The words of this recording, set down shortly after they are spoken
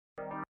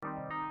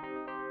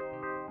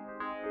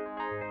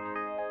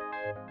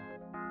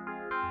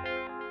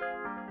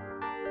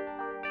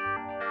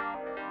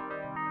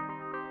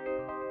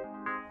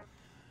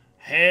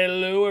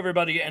Hello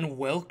everybody and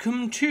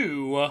welcome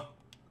to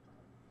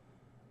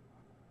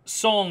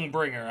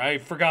Songbringer. I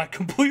forgot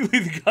completely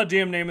the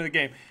goddamn name of the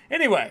game.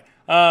 Anyway,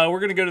 we're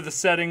going to go to the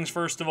settings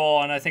first of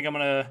all, and I think I'm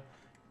going to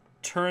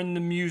turn the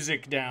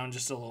music down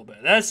just a little bit.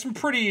 That's some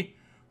pretty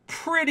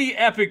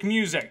epic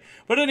music.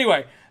 But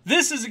anyway,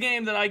 this is a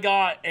game that I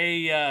got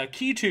a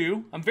key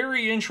to. I'm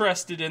very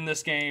interested in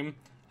this game.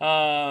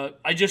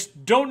 I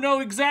just don't know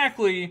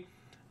exactly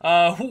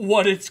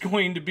what it's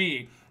going to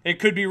be. It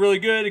could be really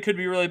good, it could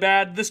be really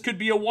bad, this could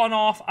be a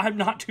one-off, I'm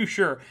not too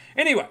sure.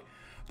 Anyway,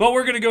 but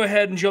we're going to go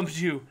ahead and jump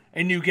into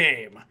a new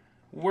game.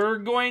 We're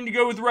going to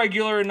go with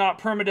regular and not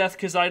permadeath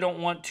because I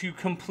don't want to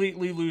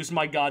completely lose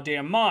my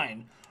goddamn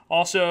mind.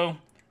 Also,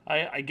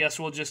 I guess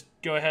we'll just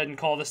go ahead and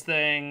call this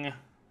thing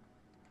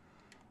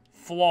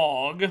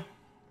Flog.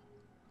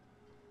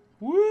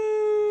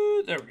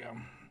 Woo! There we go.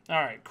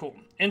 Alright, cool.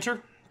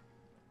 Enter.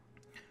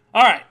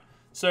 Alright,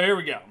 so here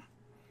we go.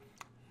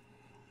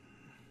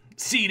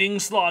 Seating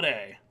slot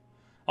A.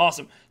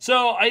 Awesome.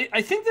 So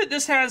I think that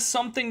this has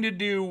something to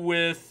do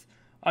with,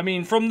 I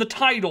mean, from the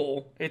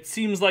title, it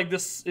seems like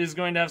this is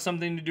going to have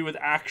something to do with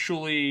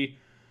actually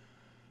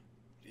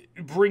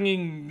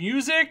bringing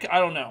music? I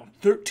don't know.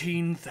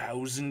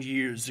 13,000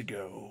 years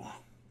ago.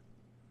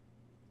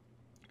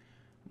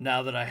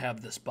 Now that I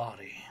have this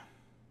body,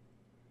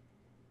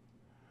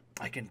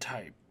 I can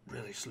type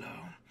really slow.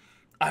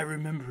 I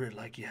remember it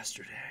like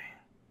yesterday.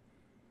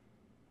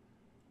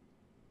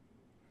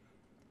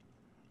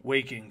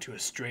 Waking to a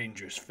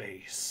stranger's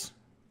face.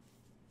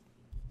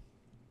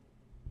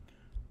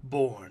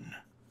 Born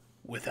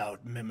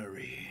without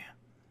memory.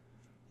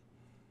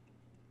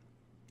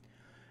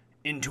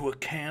 Into a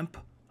camp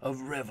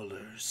of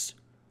revelers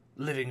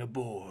living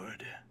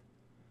aboard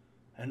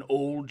an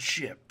old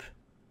ship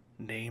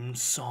named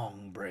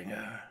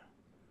Songbringer.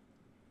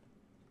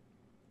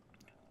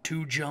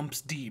 2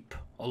 jumps deep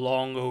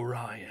along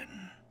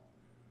Orion.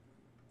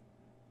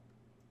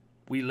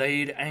 We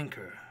laid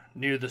anchor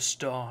near the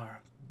star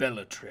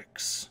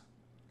Bellatrix,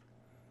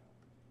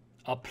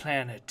 a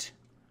planet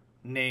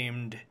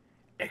named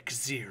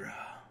Exira,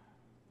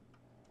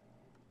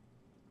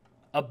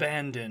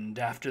 abandoned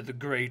after the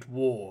Great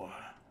War.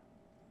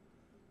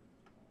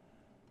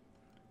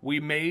 We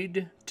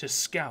made to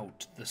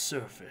scout the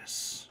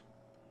surface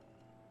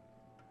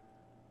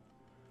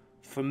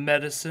for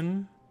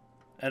medicine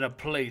and a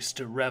place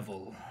to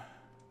revel.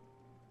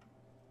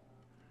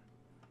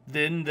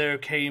 Then there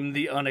came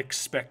the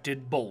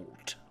unexpected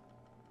bolt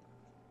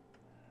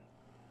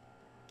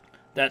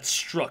that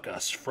struck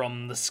us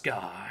from the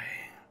sky.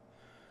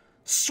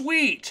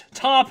 Sweet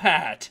top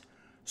hat.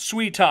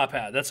 Sweet top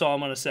hat. That's all I'm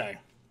going to say.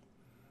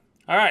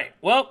 Alright,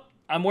 well,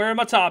 I'm wearing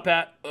my top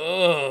hat.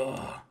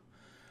 Ugh.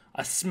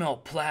 I smell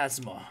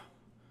plasma.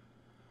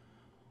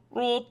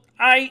 Well,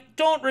 I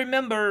don't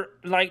remember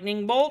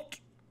lightning bolt.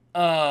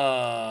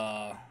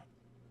 One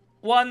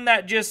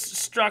that just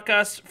struck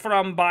us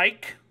from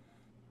bike.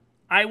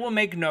 I will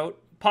make note.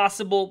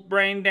 Possible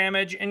brain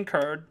damage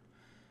incurred.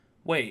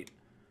 Wait.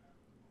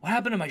 What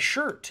happened to my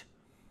shirt?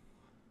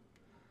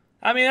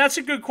 I mean, that's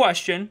a good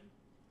question.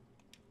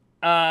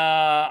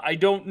 I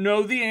don't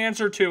know the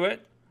answer to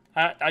it.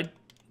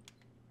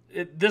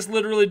 This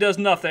literally does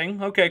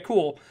nothing. Okay,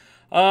 cool.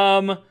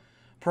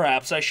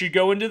 Perhaps I should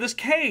go into this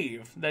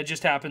cave that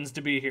just happens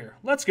to be here.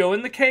 Let's go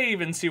in the cave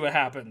and see what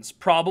happens.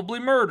 Probably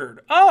murdered.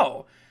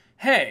 Oh,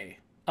 hey.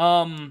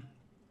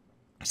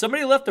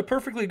 Somebody left a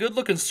perfectly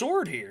good-looking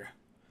sword here.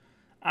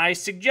 I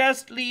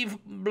suggest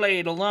leave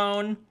blade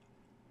alone.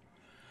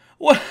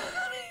 What?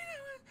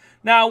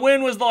 Now,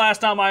 when was the last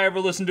time I ever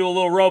listened to a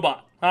little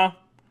robot, huh?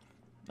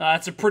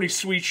 That's a pretty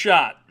sweet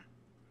shot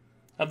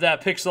of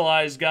that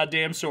pixelized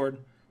goddamn sword.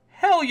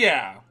 Hell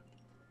yeah.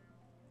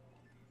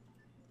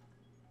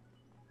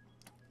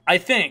 I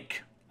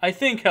think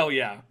hell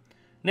yeah.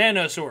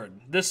 Nano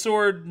sword. This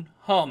sword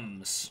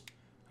hums.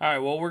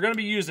 Alright, well, we're going to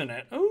be using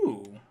it.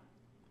 Ooh.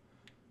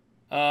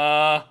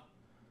 That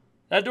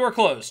door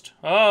closed.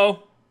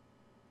 Uh-oh.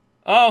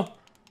 Oh.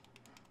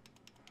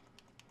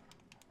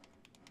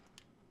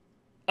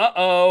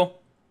 Uh-oh.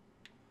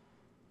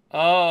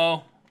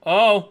 Uh-oh.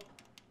 Oh.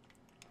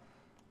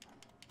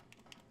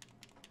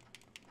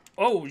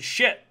 Oh,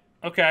 shit.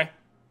 Okay.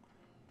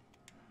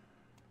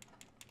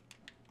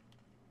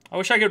 I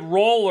wish I could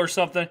roll or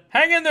something.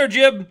 Hang in there,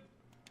 Jib.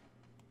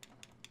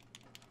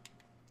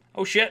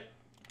 Oh, shit.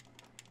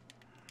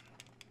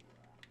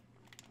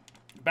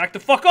 Back the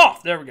fuck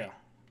off. There we go.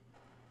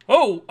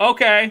 Oh,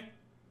 okay.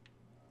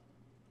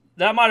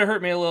 That might have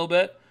hurt me a little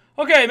bit.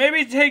 Okay,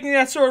 maybe taking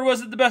that sword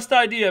wasn't the best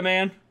idea,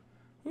 man.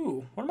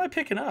 Ooh, what am I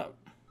picking up?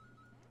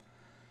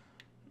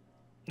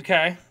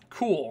 Okay,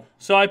 cool.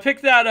 So I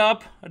picked that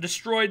up. I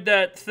destroyed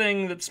that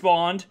thing that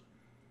spawned.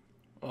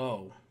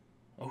 Oh.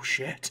 Oh,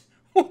 shit.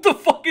 What the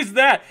fuck is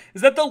that?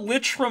 Is that the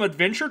Lich from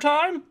Adventure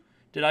Time?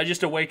 Did I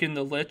just awaken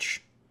the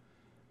Lich?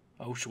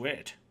 Oh,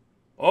 shit.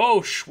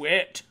 Oh,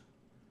 shit.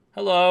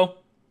 Hello.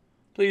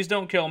 Please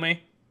don't kill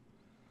me.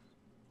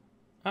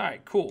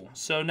 Alright, cool.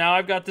 So now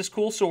I've got this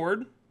cool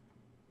sword.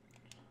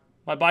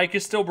 My bike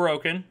is still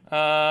broken.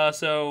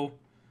 So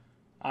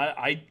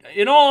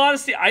in all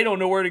honesty, I don't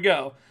know where to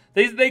go.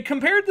 They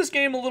compared this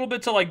game a little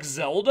bit to like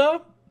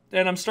Zelda,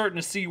 and I'm starting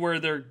to see where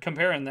they're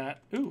comparing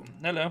that. Ooh,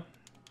 hello.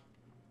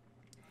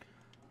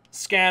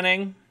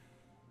 Scanning.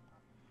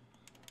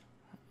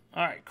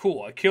 Alright,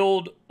 cool. I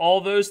killed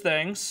all those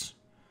things.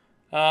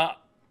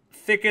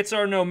 Thickets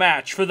are no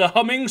match for the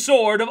humming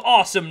sword of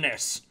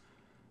awesomeness.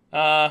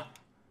 Am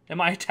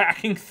I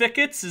attacking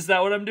thickets? Is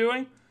that what I'm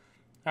doing?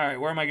 Alright,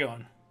 where am I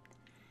going?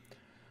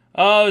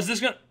 Oh, is this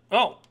gonna...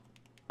 Oh.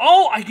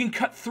 Oh, I can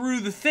cut through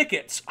the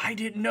thickets. I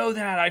didn't know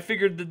that. I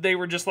figured that they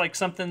were just like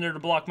something there to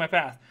block my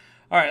path.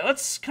 Alright,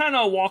 let's kind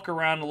of walk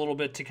around a little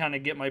bit to kind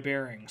of get my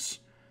bearings.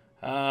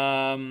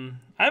 I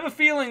have a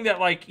feeling that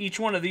like each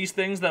one of these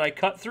things that I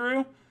cut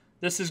through,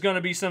 this is going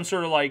to be some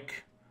sort of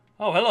like...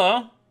 Oh,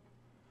 hello.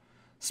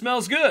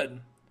 Smells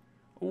good.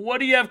 What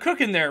do you have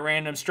cooking there,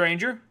 random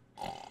stranger?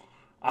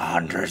 A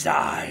hunter's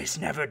eyes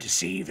never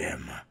deceive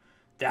him.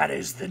 That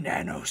is the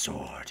nano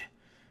sword.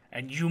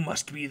 And you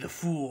must be the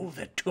fool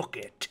that took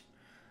it.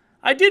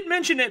 I did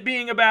mention it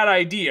being a bad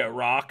idea,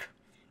 Rock.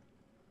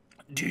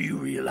 Do you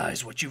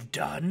realize what you've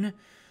done?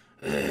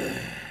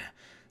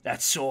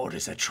 That sword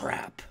is a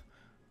trap.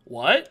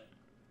 What?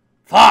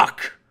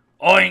 Fuck!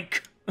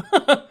 Oink!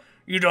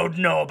 You don't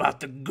know about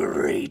the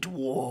Great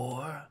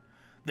War?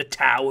 The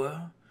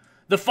Tower?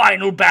 The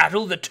final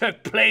battle that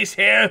took place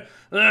here?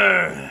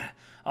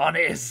 On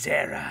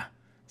Izera,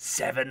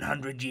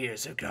 700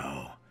 years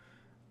ago.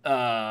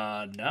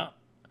 No.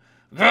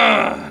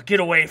 Get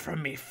away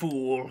from me,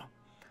 fool.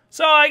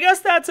 So I guess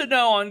that's a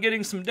no on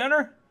getting some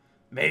dinner.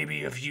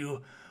 Maybe if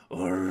you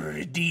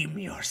redeem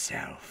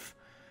yourself,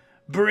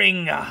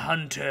 bring a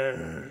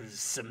hunter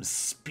some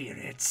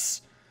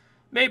spirits,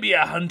 maybe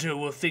a hunter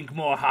will think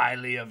more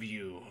highly of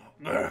you.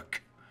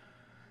 Urk.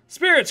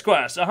 Spirits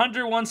quest. A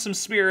hunter wants some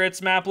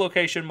spirits. Map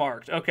location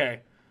marked.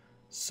 Okay.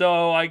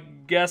 So I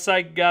guess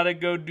I gotta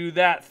go do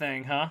that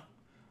thing, huh?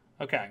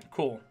 Okay,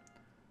 cool.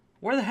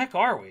 Where the heck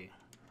are we?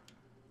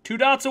 2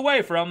 dots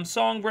away from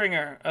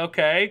Songbringer.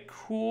 Okay,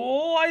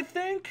 cool, I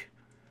think.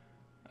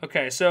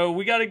 Okay, so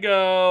we gotta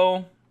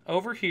go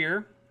over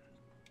here.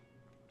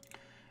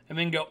 And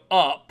then go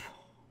up.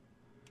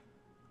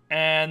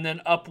 And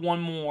then up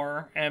one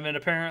more. And then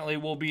apparently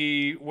we'll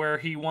be where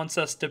he wants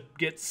us to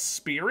get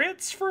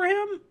spirits for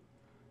him?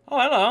 Oh,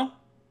 hello.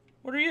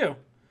 What are you?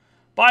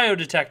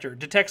 Biodetector.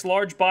 Detects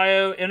large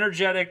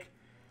energetic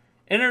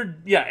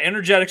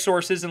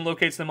sources and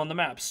locates them on the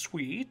map.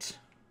 Sweet.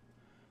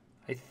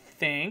 I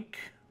think.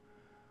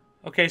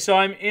 Okay, so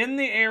I'm in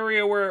the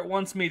area where it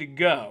wants me to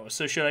go.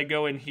 So should I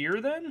go in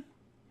here then?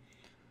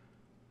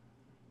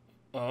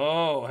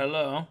 Oh,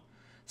 hello.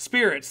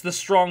 Spirits, the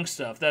strong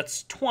stuff.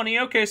 That's 20.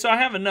 Okay, so I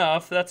have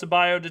enough. That's a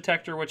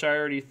biodetector, which I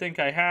already think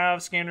I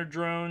have. Scanner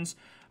drones.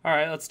 All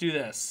right, let's do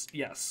this.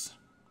 Yes.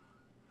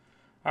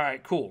 All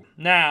right, cool.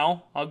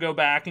 Now, I'll go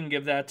back and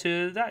give that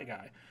to that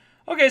guy.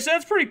 Okay, so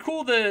that's pretty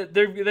cool that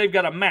they've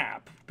got a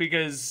map,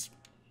 because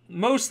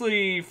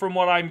mostly from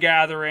what I'm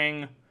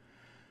gathering,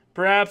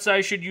 perhaps I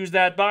should use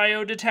that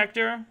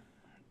biodetector.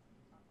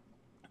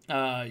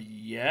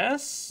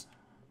 Yes.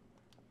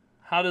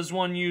 How does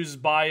one use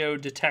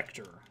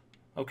biodetector?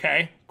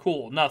 Okay,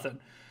 cool, nothing.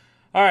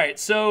 All right,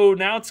 so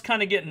now it's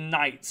kind of getting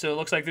night, so it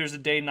looks like there's a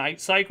day-night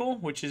cycle,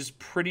 which is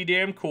pretty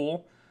damn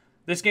cool.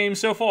 This game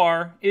so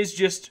far is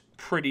just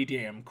pretty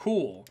damn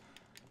cool.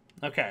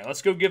 Okay,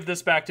 let's go give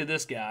this back to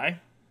this guy.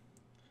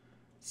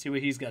 See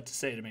what he's got to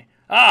say to me.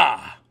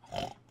 Ah!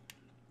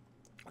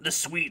 The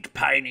sweet,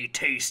 piney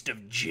taste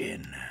of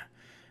gin.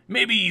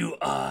 Maybe you,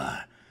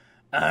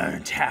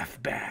 aren't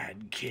half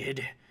bad,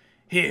 kid.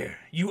 Here,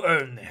 you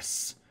earn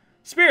this.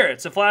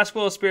 Spirits. A flask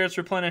full of spirits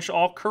replenish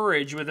all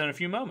courage within a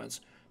few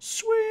moments.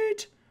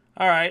 Sweet.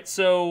 Alright,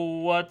 so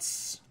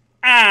what's...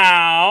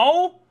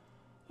 Ow!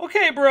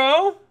 Okay,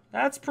 bro.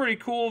 That's pretty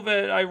cool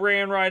that I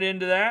ran right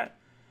into that.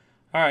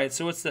 Alright,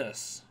 so what's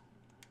this?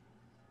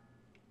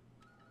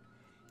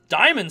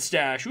 Diamond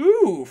stash.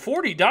 Ooh,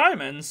 40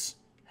 diamonds.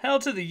 Hell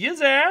to the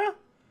yeah.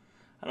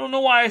 I don't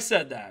know why I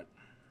said that.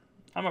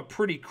 I'm a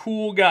pretty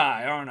cool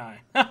guy, aren't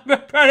I? I'm a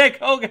pretty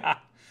cool guy.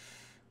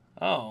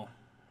 Oh.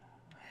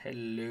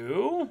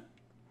 Hello?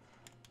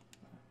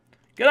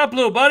 Get up,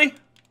 little buddy.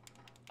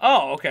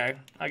 Oh, okay.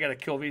 I gotta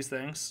kill these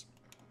things.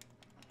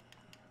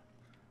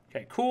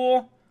 Okay,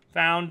 cool.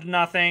 Found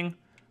nothing.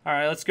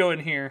 Alright, let's go in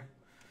here.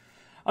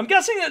 I'm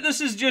guessing that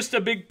this is just a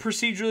big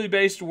procedurally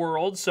based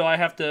world, so I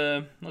have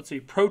to, let's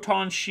see,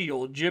 Proton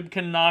Shield. Jib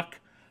can knock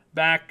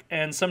back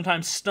and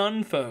sometimes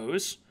stun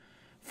foes.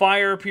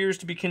 Fire appears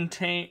to be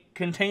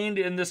contained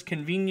in this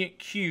convenient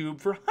cube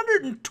for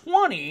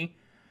 120.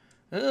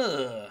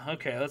 Ugh.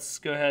 Okay, let's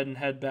go ahead and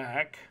head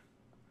back.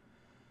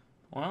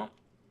 Well,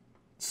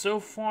 so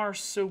far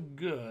so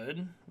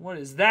good. What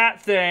is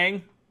that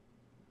thing?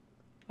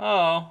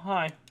 Oh,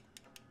 hi.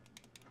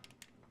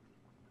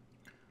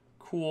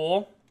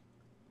 Cool.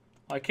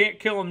 I can't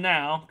kill him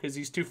now because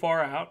he's too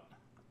far out.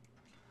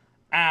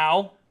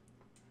 Ow.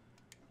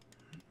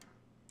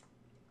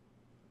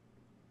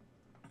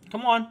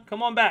 Come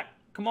on back.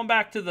 Come on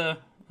back to the...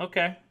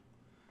 Okay.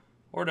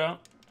 Or don't.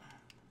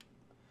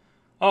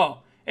 Oh.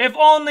 If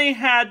only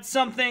had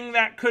something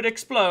that could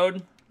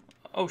explode.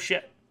 Oh,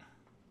 shit.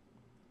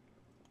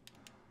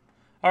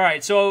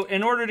 Alright, so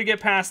in order to get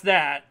past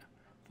that,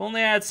 if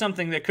only I had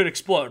something that could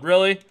explode.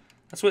 Really?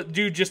 That's what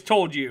dude just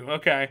told you.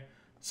 Okay.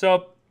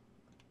 So,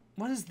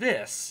 what is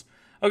this?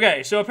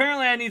 Okay, so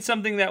apparently I need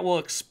something that will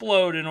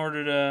explode in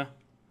order to...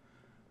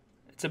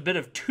 It's a bit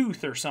of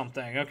tooth or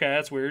something. Okay,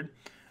 that's weird.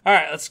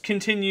 Alright, let's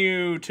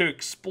continue to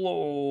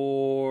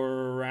explore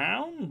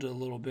around a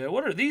little bit.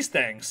 What are these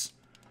things?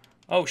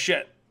 Oh,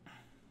 shit.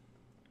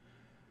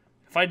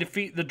 If I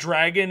defeat the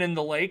dragon in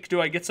the lake,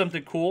 do I get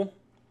something cool?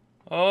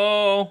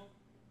 Oh.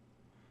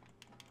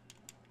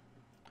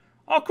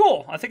 Oh,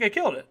 cool. I think I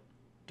killed it.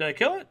 Did I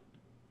kill it?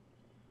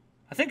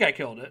 I think I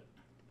killed it.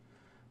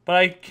 But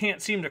I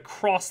can't seem to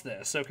cross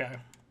this. Okay.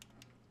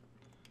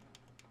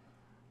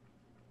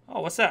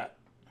 Oh, what's that?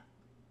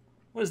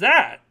 What is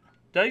that?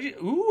 Did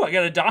I... Ooh, I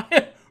got a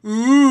die.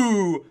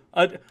 Ooh.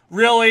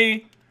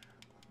 Really?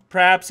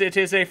 Perhaps it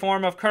is a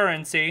form of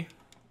currency.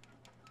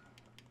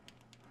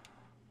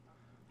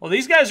 Well,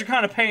 these guys are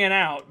kind of paying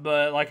out,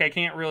 but, like, I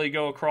can't really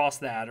go across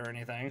that or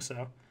anything,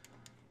 so.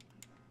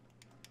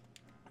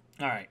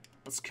 Alright,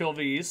 let's kill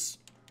these.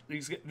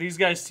 These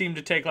guys seem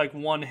to take, like,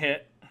 one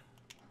hit.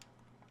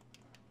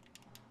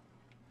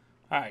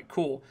 Alright,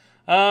 cool.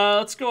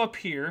 Let's go up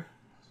here.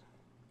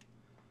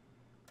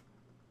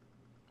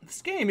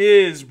 This game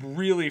is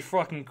really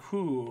fucking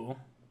cool.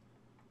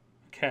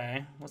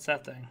 Okay, what's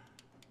that thing?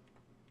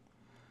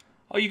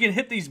 Oh, you can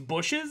hit these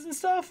bushes and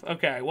stuff?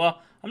 Okay,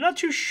 well, I'm not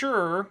too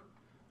sure...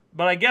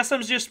 But I guess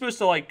I'm just supposed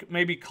to, like,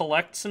 maybe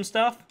collect some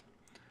stuff.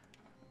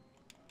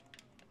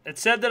 It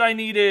said that I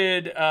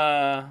needed,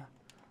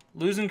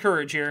 losing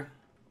courage here.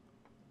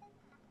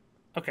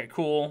 Okay,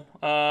 cool.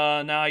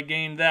 Now I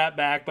gained that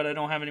back, but I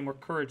don't have any more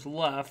courage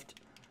left.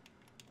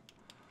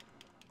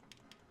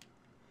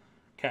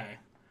 Okay.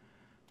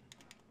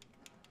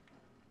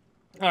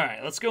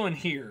 Alright, let's go in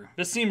here.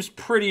 This seems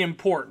pretty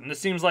important. This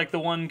seems like the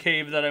one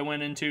cave that I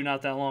went into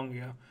not that long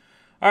ago.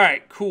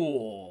 Alright,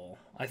 cool.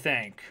 I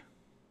think.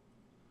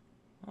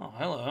 Oh,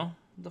 hello.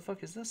 What the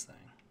fuck is this thing?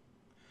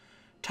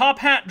 Top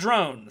hat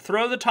drone.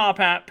 Throw the top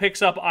hat,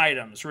 picks up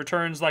items,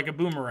 returns like a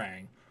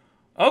boomerang.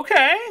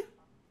 Okay.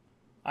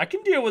 I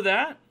can deal with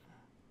that.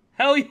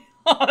 Hell yeah.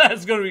 Oh,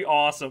 that's going to be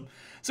awesome.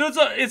 So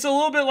it's a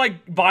little bit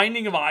like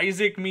Binding of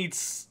Isaac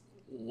meets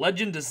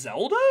Legend of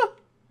Zelda?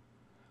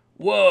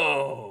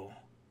 Whoa.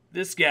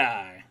 This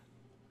guy.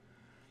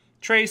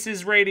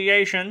 Traces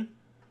radiation.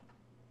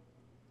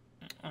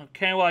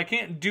 Okay, well, I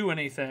can't do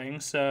anything,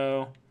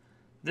 so...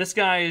 This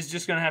guy is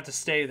just going to have to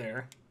stay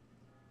there.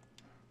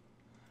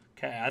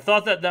 Okay, I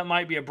thought that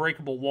might be a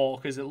breakable wall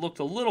because it looked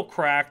a little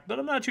cracked, but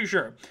I'm not too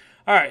sure.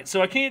 Alright,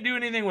 so I can't do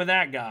anything with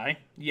that guy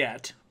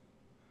yet.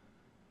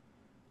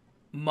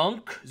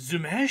 Monk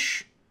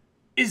Zumesh?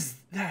 Is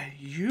that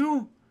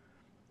you?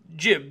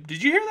 Jib,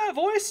 did you hear that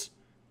voice?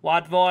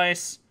 What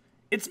voice?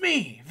 It's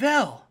me,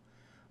 Vel.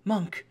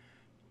 Monk,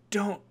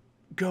 don't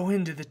go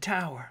into the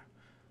tower.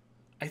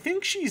 I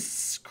think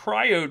she's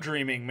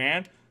cryo-dreaming,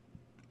 man.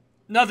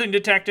 Nothing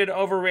detected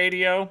over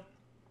radio.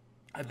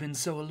 I've been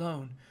so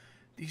alone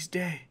these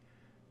days.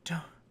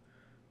 Don't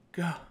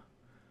go.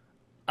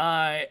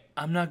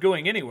 I'm not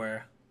going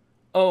anywhere.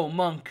 Oh,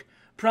 Monk,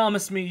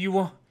 promise me you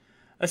won't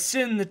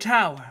ascend the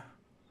tower.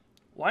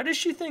 Why does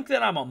she think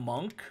that I'm a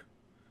monk?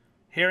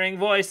 Hearing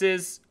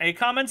voices, a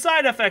common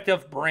side effect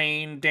of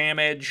brain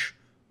damage.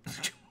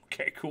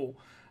 Okay, cool.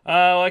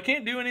 I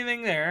can't do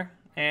anything there,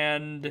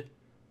 and...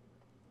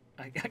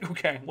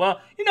 Okay, well,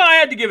 you know, I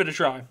had to give it a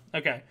try.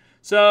 Okay.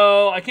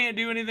 So, I can't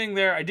do anything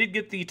there. I did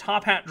get the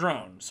top hat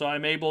drone, so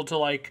I'm able to,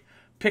 like,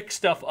 pick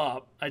stuff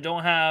up. I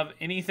don't have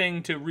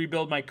anything to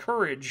rebuild my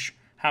courage,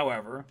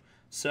 however.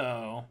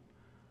 So,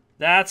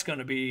 that's going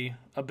to be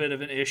a bit of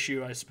an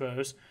issue, I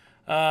suppose.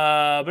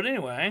 But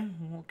anyway,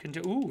 we'll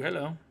continue. Ooh,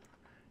 hello.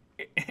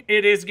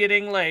 It is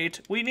getting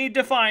late. We need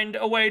to find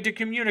a way to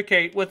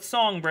communicate with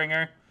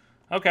Songbringer.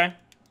 Okay,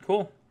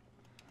 cool.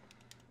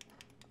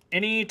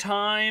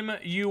 Anytime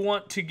you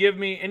want to give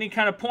me any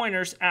kind of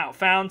pointers,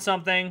 found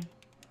something.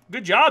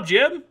 Good job,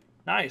 Jib.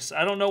 Nice.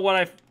 I don't know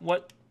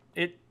what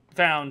it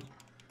found.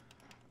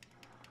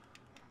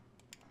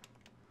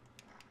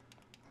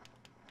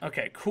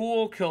 Okay,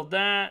 cool. Killed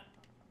that.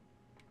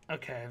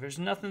 Okay, there's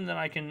nothing that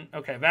I can...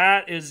 Okay,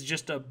 that is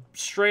just a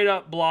straight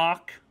up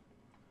block.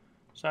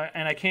 So,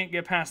 and I can't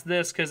get past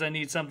this because I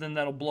need something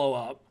that'll blow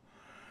up.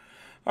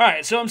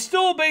 Alright, so I'm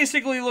still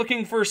basically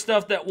looking for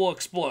stuff that will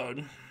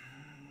explode.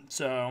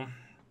 So,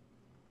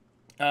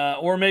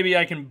 or maybe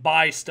I can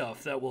buy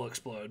stuff that will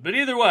explode. But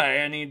either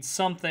way, I need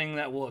something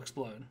that will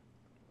explode.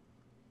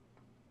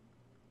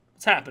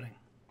 What's happening?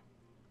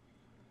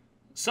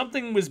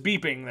 Something was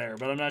beeping there,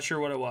 but I'm not sure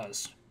what it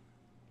was.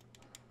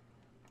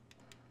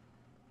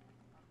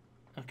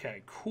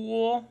 Okay,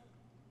 cool.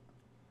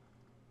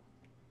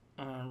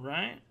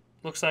 Alright.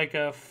 Looks like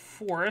a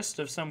forest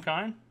of some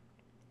kind.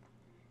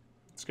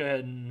 Let's go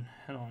ahead and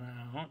head on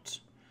out.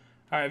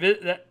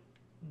 Alright,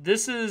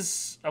 This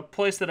is a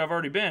place that I've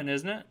already been,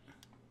 isn't it?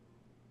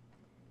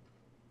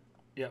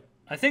 Yep.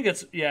 I think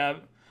it's, yeah.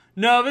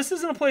 No, this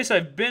isn't a place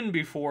I've been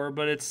before,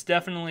 but it's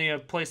definitely a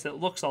place that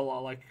looks a lot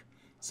like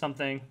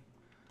something.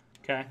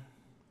 Okay.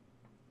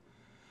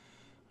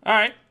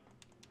 Alright.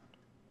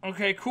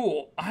 Okay,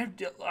 cool. I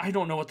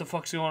don't know what the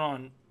fuck's going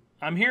on.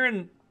 I'm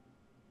hearing...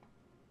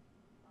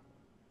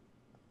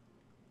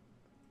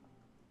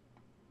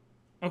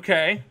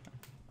 Okay.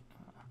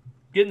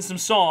 Getting some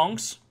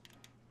songs.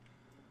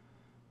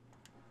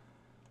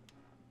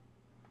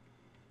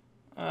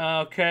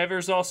 Okay,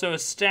 there's also a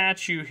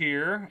statue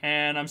here,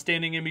 and I'm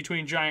standing in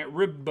between giant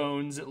rib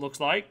bones, it looks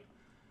like.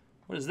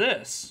 What is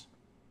this?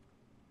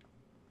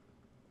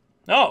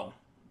 Oh,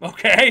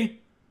 okay.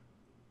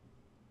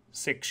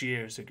 6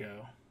 years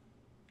ago.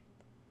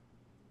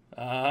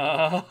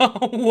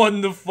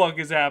 What the fuck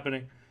is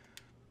happening?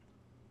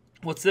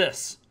 What's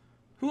this?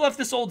 Who left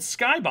this old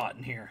skybot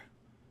in here?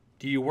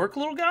 Do you work,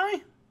 little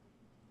guy?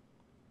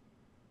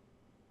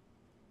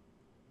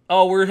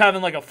 Oh, we're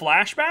having like a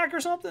flashback or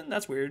something?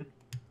 That's weird.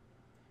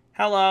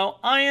 Hello,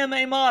 I am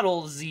a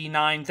model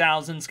Z9000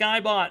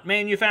 skybot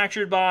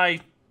manufactured by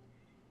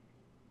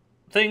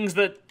things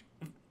that...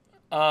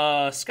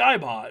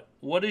 skybot.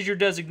 What is your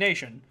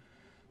designation?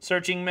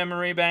 Searching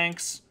memory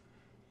banks.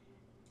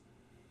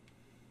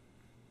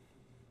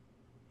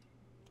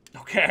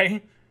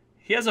 Okay.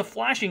 He has a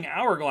flashing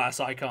hourglass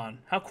icon.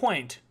 How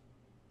quaint.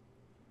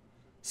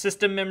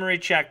 System memory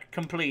check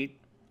complete.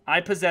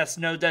 I possess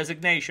no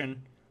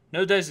designation.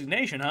 No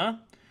designation, huh?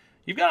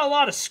 You've got a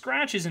lot of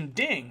scratches and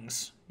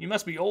dings. You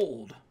must be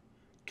old.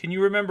 Can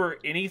you remember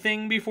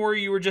anything before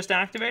you were just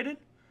activated?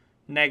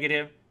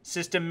 Negative.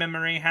 System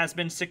memory has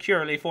been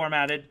securely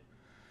formatted.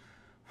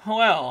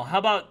 Well, how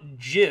about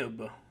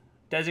Jib?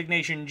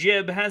 Designation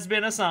Jib has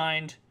been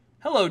assigned.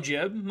 Hello,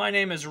 Jib. My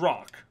name is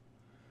Rock.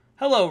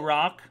 Hello,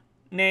 Rock.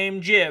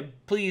 Name Jib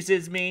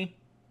pleases me.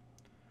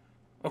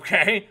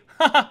 Okay.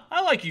 Haha,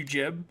 I like you,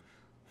 Jib.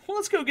 Well,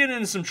 let's go get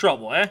into some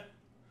trouble, eh?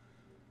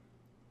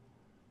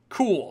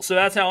 Cool. So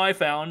that's how I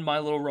found my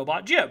little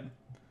robot Jib.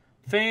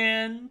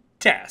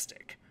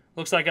 Fantastic.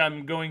 Looks like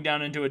I'm going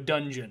down into a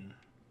dungeon,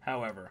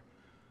 however.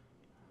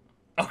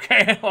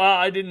 Okay, well,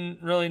 I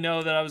didn't really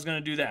know that I was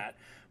going to do that.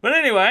 But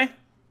anyway,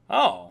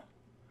 oh.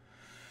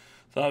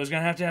 Thought I was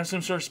going to have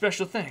some sort of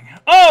special thing.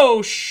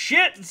 Oh,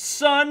 shit,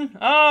 son.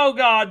 Oh,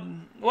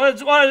 God.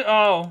 What?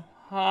 Oh.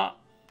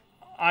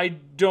 I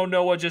don't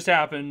know what just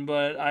happened,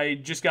 but I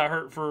just got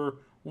hurt for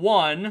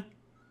one.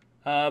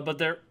 But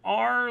there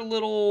are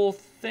little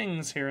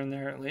things here and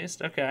there, at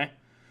least. Okay.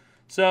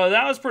 So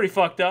that was pretty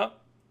fucked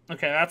up.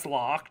 Okay, that's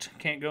locked.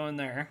 Can't go in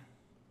there.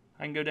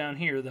 I can go down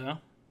here, though.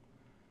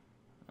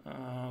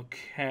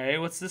 Okay,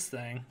 what's this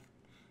thing?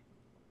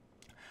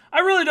 I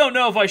really don't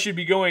know if I should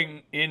be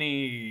going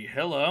any...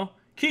 Hello?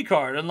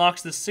 Keycard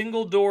unlocks the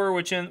single door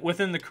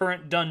within the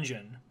current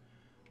dungeon.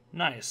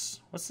 Nice.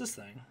 What's this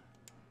thing?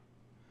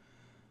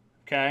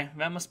 Okay,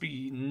 that must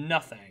be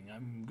nothing.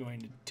 I'm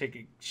going to take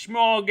a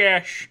small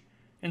guess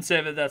and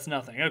say that that's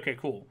nothing. Okay,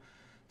 cool.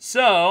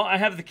 So, I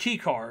have the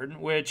keycard,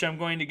 which I'm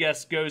going to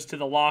guess goes to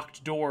the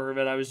locked door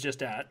that I was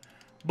just at.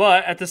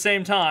 But, at the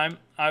same time,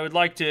 I would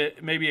like to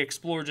maybe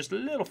explore just a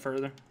little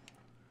further.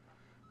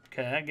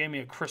 Okay, that gave me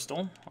a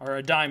crystal. Or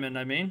a diamond,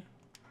 I mean.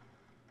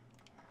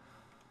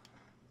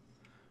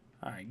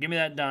 Alright, give me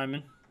that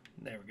diamond.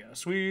 There we go.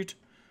 Sweet.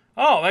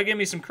 Oh, that gave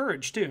me some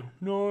courage, too.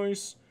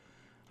 Nice.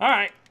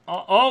 Alright.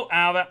 Oh,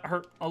 ow, that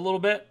hurt a little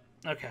bit.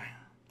 Okay.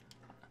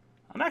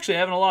 I'm actually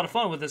having a lot of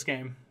fun with this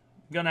game.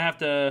 I'm gonna have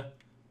to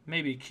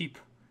maybe keep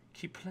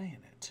playing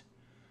it.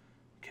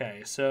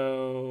 Okay,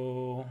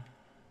 so...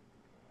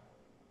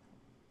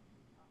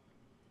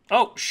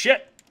 Oh,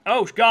 shit.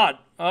 Oh, God.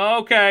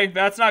 Okay,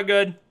 that's not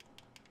good.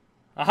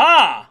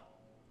 Aha!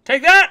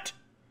 Take that!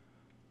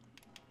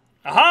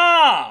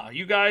 Aha!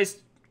 You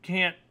guys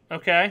can't...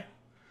 Okay.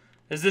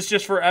 Is this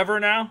just forever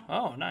now?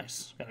 Oh,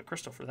 nice. Got a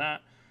crystal for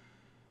that.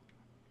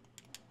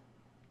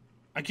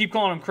 I keep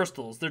calling them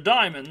crystals. They're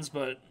diamonds,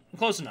 but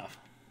close enough.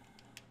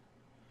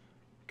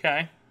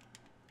 Okay.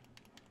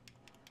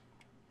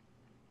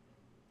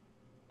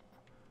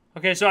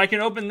 Okay, so I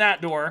can open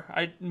that door.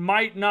 I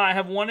might not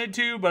have wanted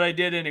to, but I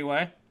did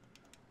anyway.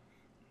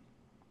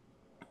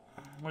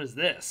 What is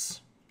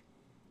this?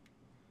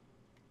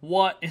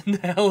 What in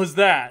the hell is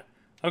that?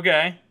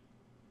 Okay.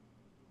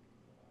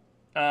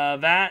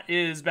 That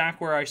is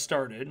back where I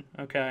started.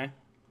 Okay.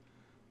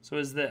 So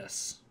is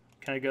this?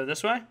 Can I go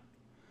this way?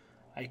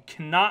 I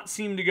cannot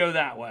seem to go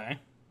that way.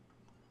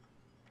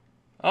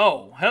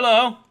 Oh,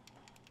 hello.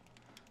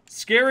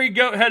 Scary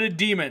goat-headed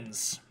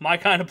demons. My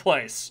kind of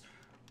place.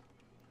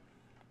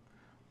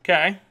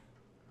 Okay.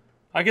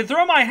 I can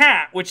throw my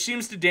hat, which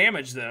seems to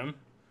damage them.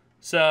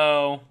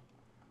 So...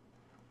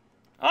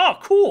 Oh,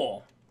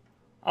 cool.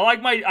 I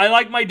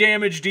like my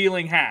damage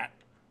dealing hat.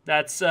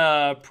 That's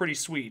pretty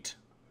sweet.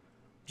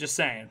 Just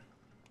saying.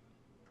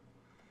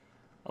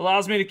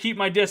 Allows me to keep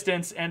my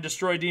distance and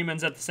destroy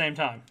demons at the same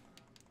time.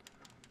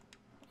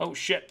 Oh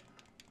shit.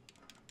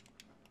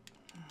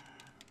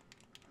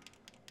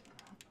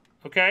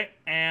 Okay,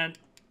 and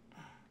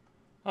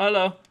Oh,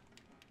 hello.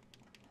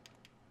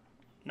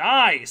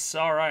 Nice.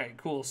 All right,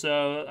 cool.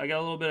 So I got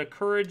a little bit of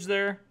courage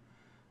there.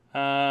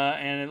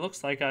 And it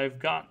looks like I've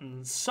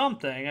gotten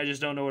something. I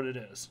just don't know what it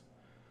is.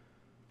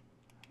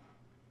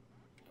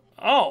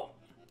 Oh.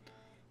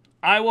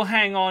 I will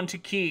hang on to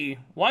key.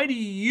 Why do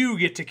you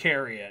get to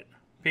carry it?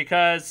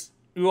 Because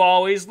you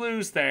always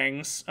lose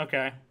things.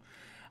 Okay.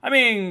 I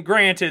mean,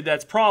 granted,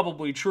 that's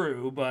probably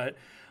true, but...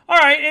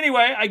 Alright,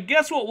 anyway, I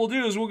guess what we'll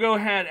do is we'll go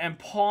ahead and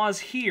pause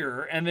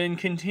here and then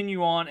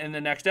continue on in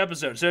the next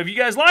episode. So if you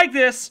guys like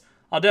this,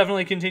 I'll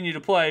definitely continue to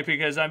play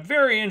because I'm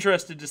very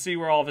interested to see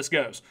where all this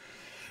goes.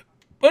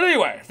 But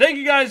anyway, thank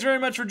you guys very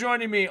much for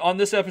joining me on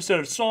this episode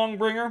of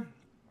Songbringer.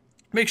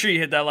 Make sure you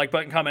hit that like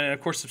button, comment, and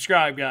of course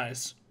subscribe,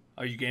 guys.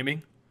 Are you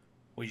gaming?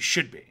 Well, you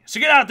should be.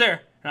 So get out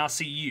there, and I'll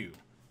see you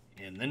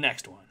in the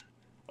next one.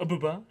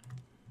 Bye-bye.